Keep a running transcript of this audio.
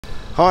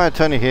Hi,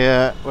 Tony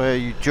here, where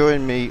you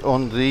join me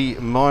on the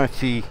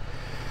mighty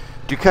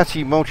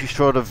Ducati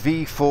Multistrada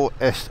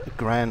V4S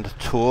Grand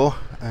Tour,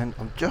 and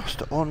I'm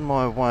just on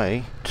my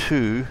way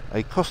to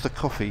a Costa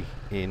Coffee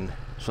in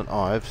St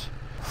Ives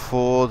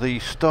for the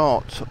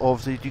start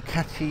of the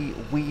Ducati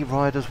We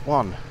Ride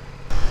 1.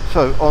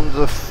 So on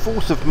the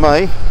 4th of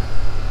May,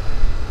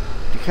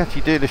 Ducati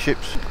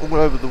dealerships all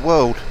over the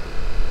world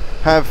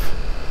have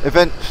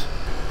events.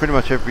 Pretty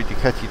much every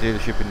Ducati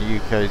dealership in the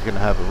UK is going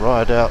to have a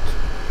ride out,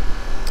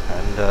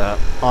 and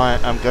I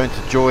am going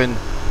to join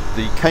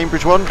the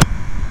Cambridge one,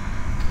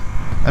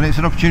 and it's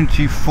an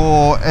opportunity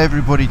for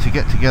everybody to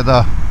get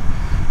together,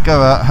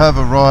 go out, have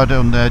a ride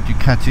on their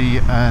Ducati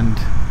and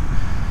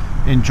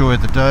enjoy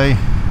the day.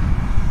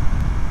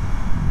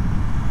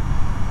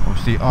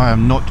 Obviously I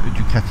am not a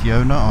Ducati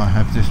owner, I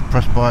have this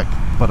press bike,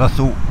 but I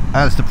thought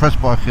as the press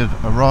bike had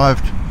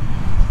arrived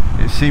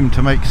it seemed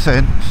to make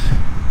sense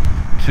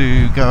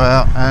to go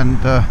out and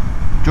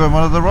join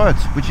one of the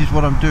rides, which is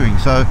what I'm doing.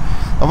 So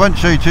I won't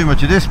show you too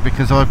much of this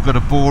because I've got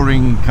a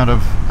boring kind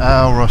of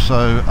hour or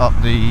so up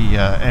the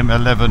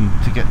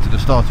M11 to get to the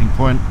starting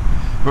point,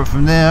 but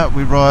from there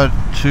we ride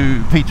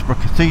to Peterborough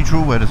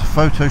Cathedral, where there's a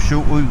photo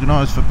shoot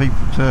organised for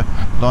people to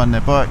line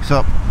their bikes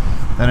up,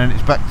 and then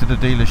it's back to the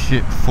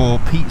dealership for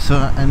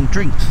pizza and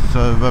drinks.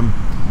 So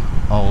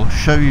I'll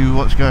show you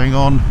what's going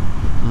on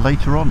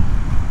later on.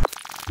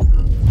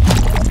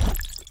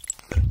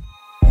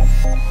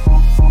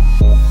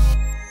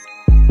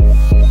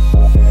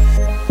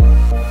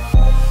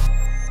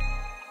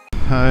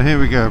 Here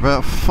we go,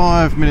 about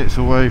 5 minutes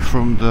away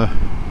from the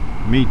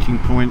meeting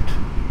point,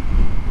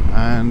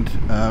 and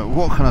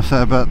what can I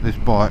say about this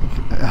bike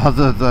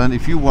other than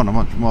if you want a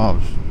much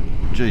miles,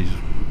 geez,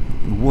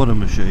 what a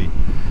machine.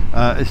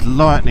 It's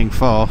lightning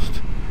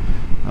fast.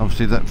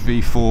 Obviously that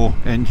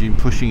V4 engine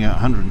pushing out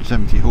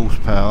 170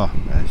 horsepower,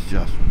 it's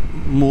just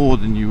more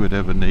than you would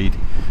ever need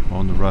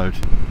on the road.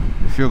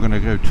 If you're going to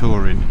go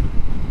touring,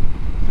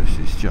 this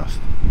is just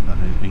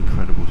an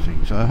incredible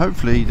thing. So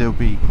hopefully there'll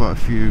be quite a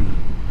few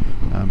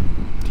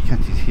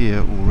Ducatis here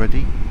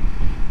already.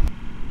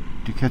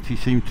 Ducati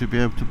seem to be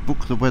able to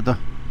book the weather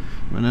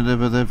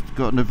whenever they've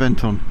got an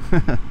event on.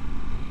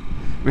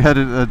 We had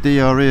a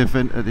DRE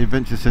event at the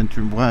Adventure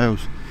Centre in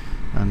Wales,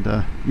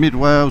 and mid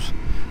Wales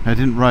it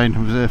didn't rain.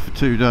 I was there for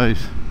 2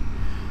 days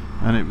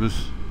and it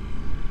was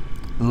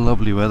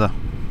lovely weather.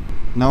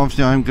 Now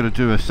obviously I'm going to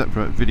do a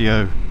separate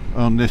video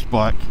on this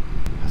bike.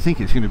 I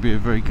think it's going to be a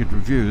very good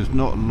review. There's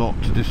not a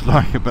lot to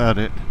dislike about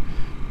it.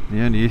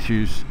 The only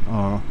issues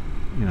are,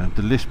 you know,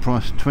 the list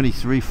price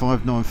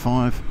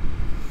 $23,595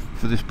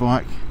 for this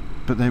bike,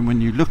 but then when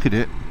you look at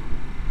it,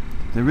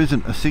 there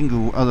isn't a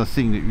single other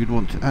thing that you'd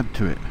want to add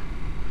to it.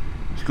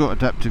 It's got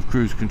adaptive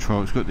cruise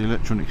control, it's got the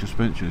electronic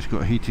suspension, it's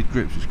got heated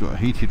grips, it's got a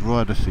heated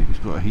rider seat, it's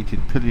got a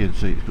heated pillion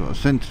seat, it's got a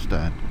centre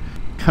stand,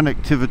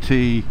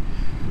 connectivity,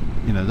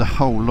 you know, the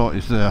whole lot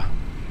is there.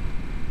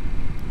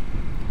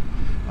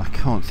 I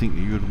can't think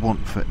that you would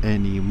want for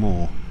any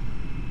more.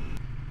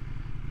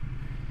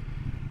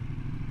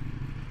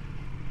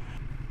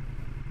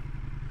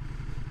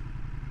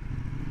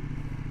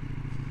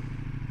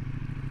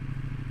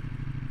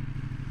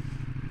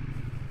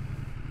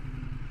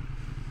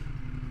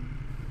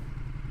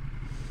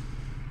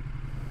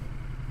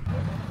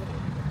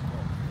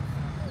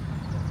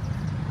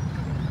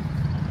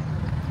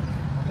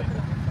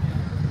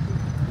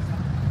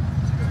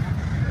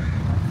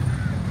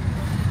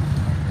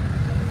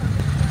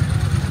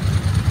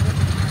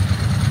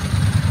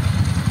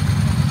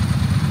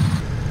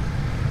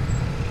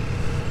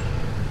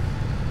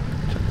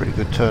 Pretty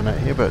good turnout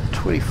here, about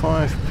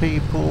 25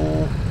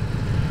 people,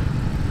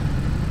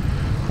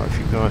 quite a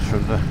few guys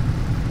from the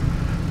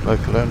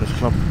local owners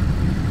club,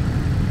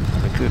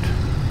 and a good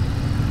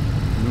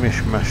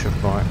mishmash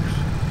of bikes.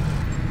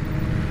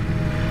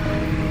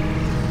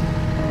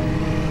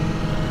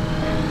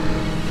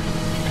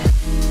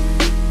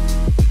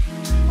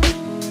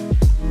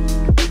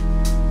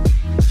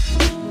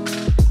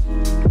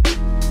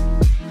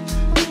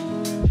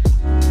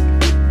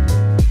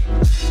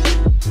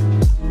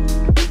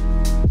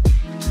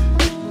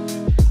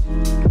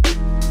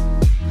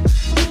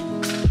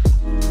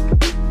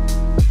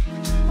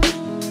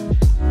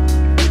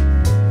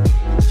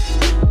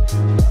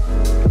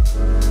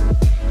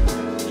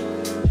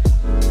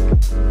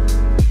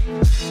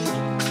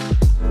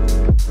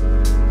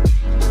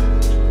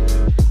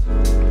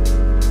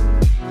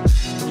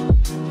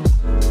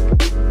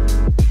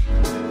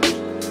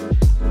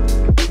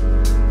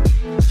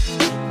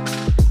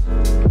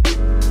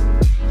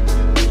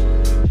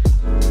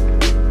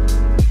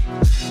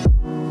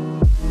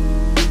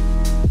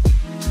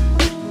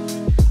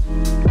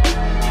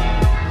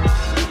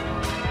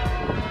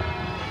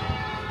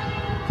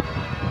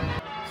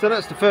 So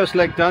that's the first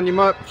leg done. You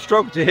might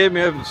struggle to hear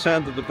me over the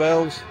sound of the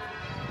bells,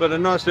 but a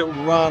nice little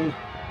run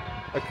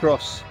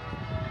across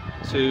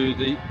to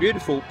the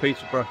beautiful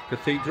Peterborough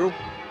Cathedral.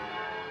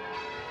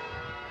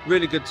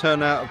 Really good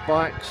turnout of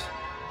bikes,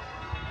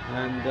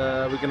 and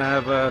we're going to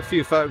have a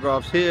few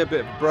photographs here, a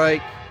bit of a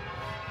break,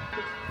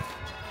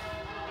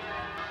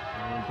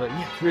 But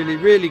yeah,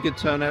 really good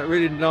turnout,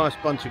 really nice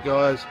bunch of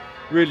guys,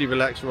 really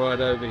relaxed ride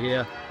over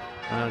here,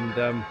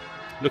 and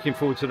looking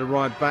forward to the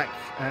ride back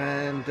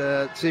and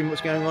seeing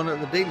what's going on at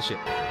the dealership.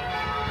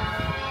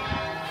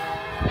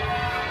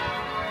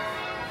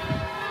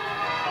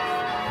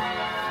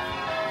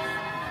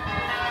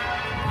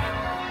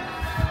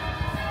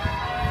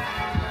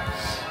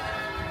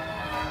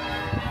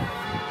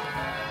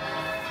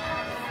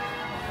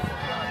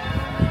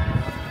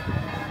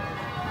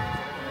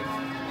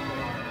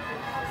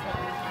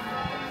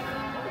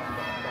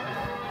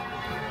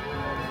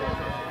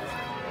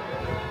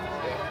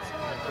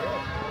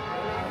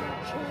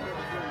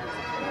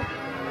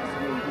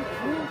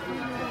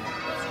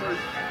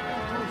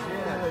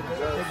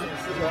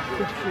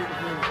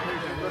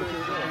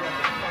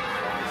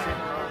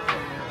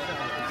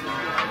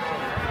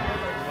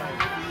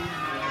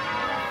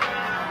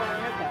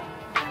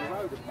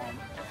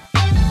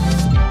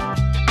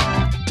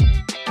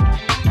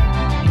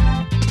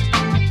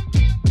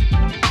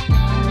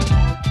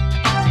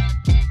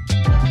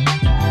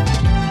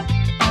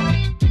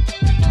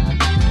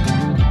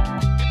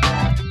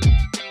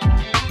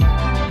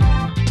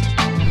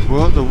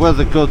 Well, the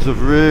weather gods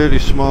have really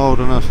smiled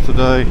on us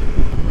today.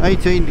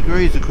 18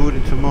 degrees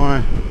according to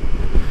my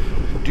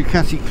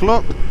Ducati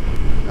clock,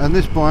 and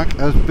this bike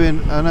has been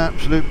an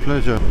absolute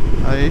pleasure.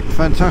 A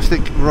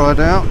fantastic ride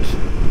out,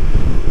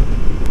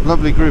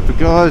 lovely group of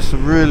guys,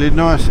 some really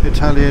nice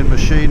Italian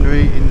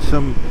machinery in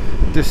some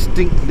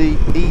distinctly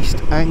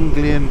East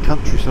Anglian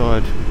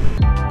countryside.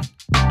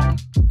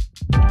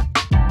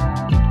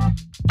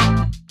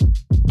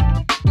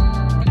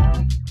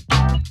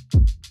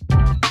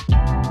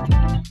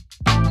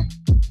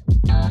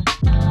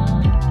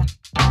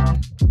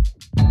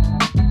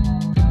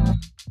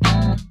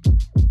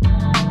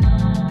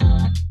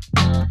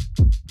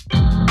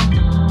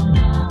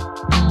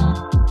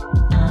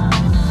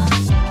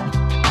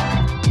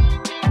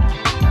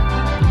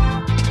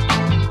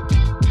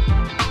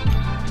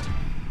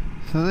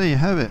 So there you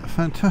have it, a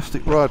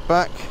fantastic ride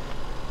back,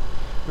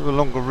 with a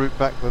longer route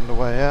back than the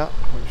way out,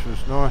 which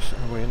was nice,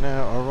 and we're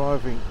now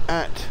arriving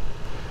at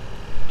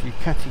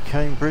Ducati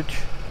Cambridge.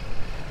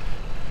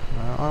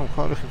 I'm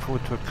quite looking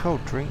forward to a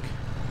cold drink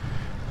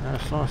and a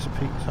slice of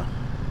pizza,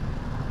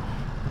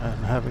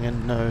 and having a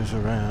nose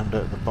around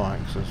at the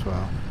bikes as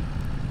well.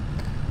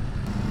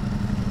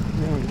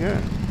 There we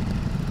go.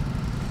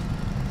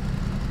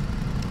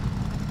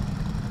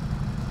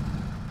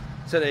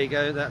 So there you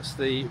go, that's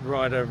the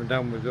ride over and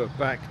done. We've got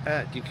back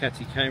at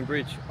Ducati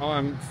Cambridge.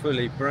 I'm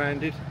fully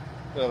branded,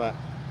 look at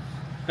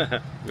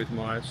that, with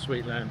my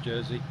Sweet Lamb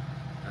jersey.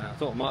 I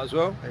thought I might as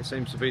well. It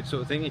seems to be the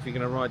sort of thing, if you're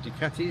going to ride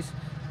Ducatis,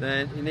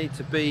 then you need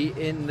to be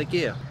in the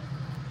gear.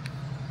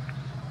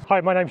 Hi,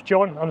 my name's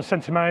John. I'm the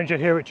centre manager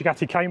here at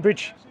Ducati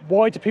Cambridge.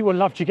 Why do people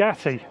love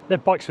Ducati? Their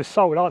bikes for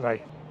soul, aren't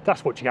they?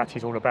 That's what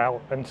Ducati's all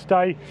about. And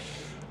today,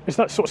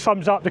 that sort of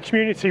sums up the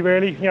community,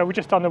 really. You know, we've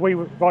just done the We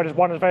Ride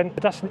One event,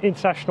 but that's an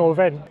international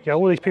event. You know,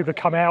 all these people have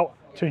come out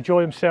to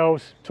enjoy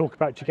themselves, talk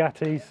about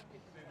Ducatis,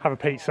 have a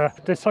pizza.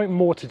 There's something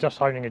more to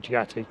just owning a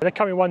Ducati. They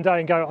come in one day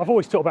and go, I've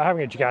always thought about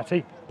having a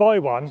Ducati, buy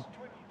one,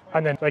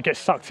 and then they get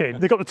sucked in.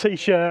 They've got the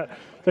t-shirt,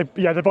 they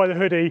buy the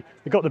hoodie,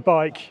 they've got the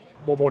bike.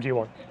 What more do you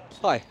want?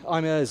 Hi,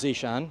 I'm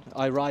Zishan.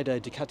 I ride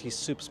a Ducati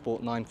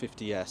Supersport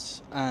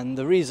 950S, and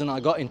the reason I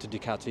got into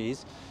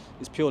Ducatis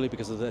is purely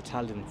because of the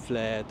Italian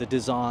flair, the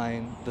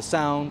design, the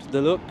sound,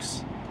 the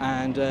looks,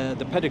 and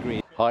the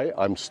pedigree. Hi,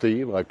 I'm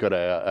Steve. I've got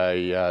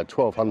a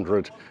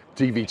 1200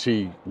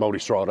 DVT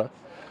Multistrada.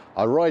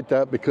 I ride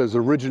that because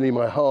originally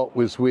my heart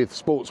was with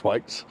sports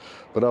bikes,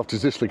 but after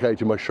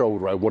dislocating my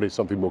shoulder, I wanted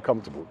something more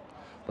comfortable.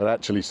 But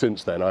actually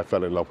since then, I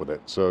fell in love with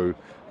it. So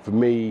for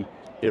me,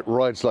 it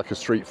rides like a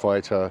street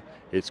fighter.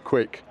 It's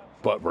quick,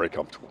 but very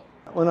comfortable.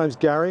 My name's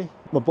Gary.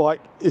 My bike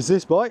is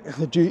this bike,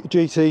 the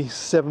GT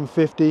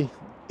 750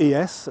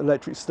 ES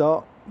electric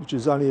start, which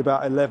is only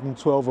about 11,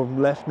 12 of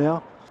them left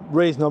now. The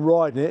reason I'm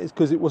riding it is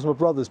because it was my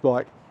brother's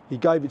bike. He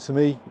gave it to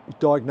me,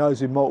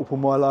 diagnosed with multiple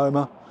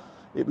myeloma.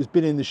 It was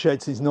been in the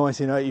shed since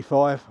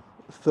 1985,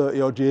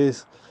 30 odd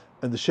years,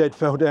 and the shed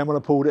fell down when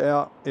I pulled it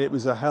out. It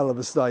was a hell of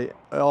a state.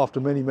 After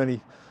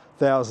many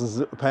thousands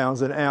of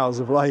pounds and hours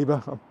of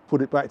labour, I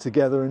put it back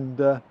together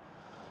and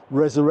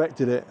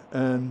resurrected it.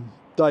 And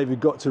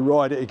David got to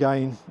ride it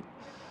again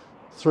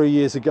 3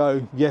 years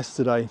ago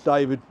yesterday.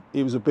 David,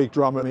 he was a big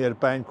drummer. He had a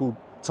band called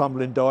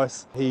Tumbling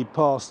Dice. He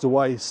passed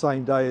away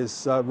same day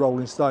as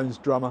Rolling Stones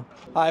drummer.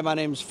 Hi, my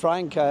name's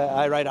Frank.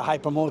 I ride a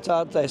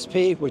Hypermotard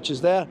SP, which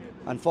is there,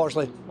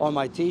 unfortunately, on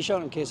my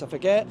t-shirt in case I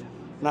forget.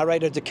 And I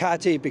ride a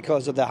Ducati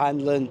because of the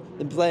handling,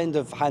 the blend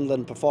of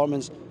handling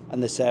performance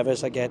and the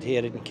service I get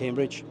here in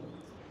Cambridge.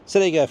 So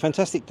there you go,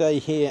 fantastic day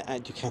here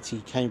at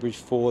Ducati Cambridge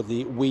for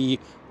the We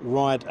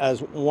Ride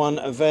as One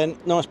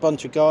event. Nice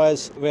bunch of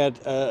guys. We had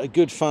a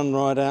good fun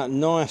ride out,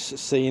 nice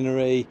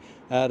scenery.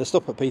 The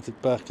stop at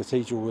Peterborough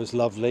Cathedral was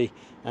lovely,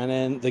 and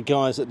then the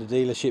guys at the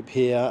dealership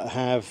here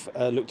have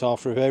looked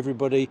after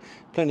everybody.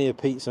 Plenty of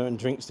pizza and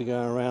drinks to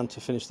go around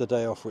to finish the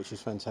day off, which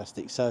is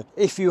fantastic. So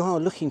if you are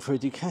looking for a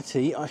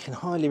Ducati, I can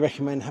highly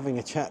recommend having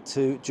a chat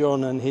to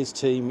John and his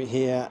team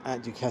here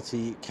at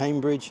Ducati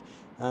Cambridge.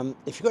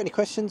 If you've got any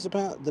questions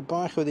about the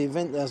bike or the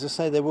event, as I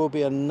say, there will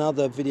be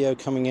another video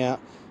coming out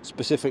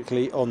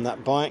specifically on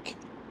that bike.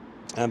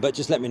 But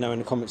just let me know in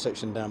the comment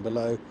section down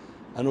below.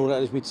 And all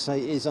that leaves me to say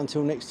is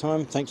until next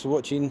time, thanks for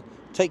watching,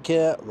 take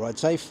care, ride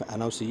safe,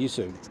 and I'll see you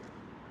soon.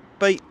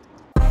 Bye.